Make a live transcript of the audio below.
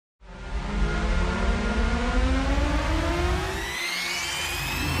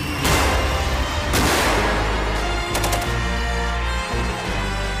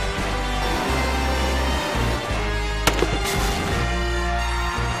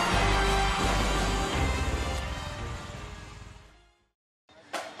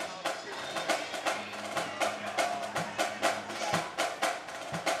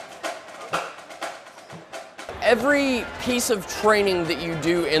Every piece of training that you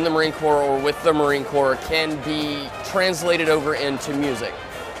do in the Marine Corps or with the Marine Corps can be translated over into music.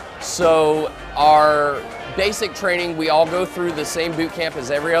 So our basic training, we all go through the same boot camp as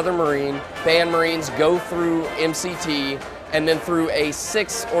every other Marine. Band Marines go through MCT and then through a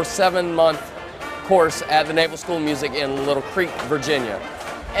 6 or 7 month course at the Naval School of Music in Little Creek, Virginia.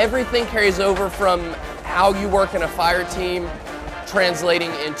 Everything carries over from how you work in a fire team,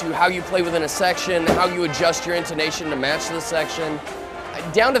 translating into how you play within a section, how you adjust your intonation to match the section,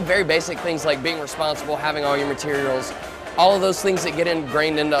 down to very basic things like being responsible, having all your materials. All of those things that get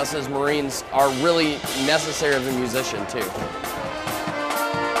ingrained into us as Marines are really necessary of a musician too.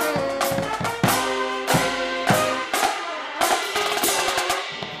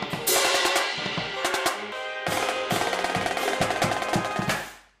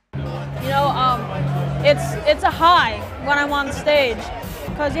 It's a high when I'm on stage,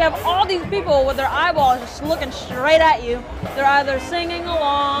 because you have all these people with their eyeballs just looking straight at you. They're either singing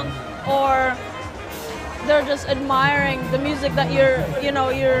along or they're just admiring the music that you're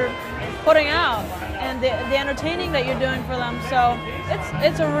putting out and the entertaining that you're doing for them. So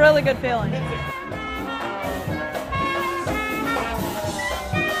it's a really good feeling.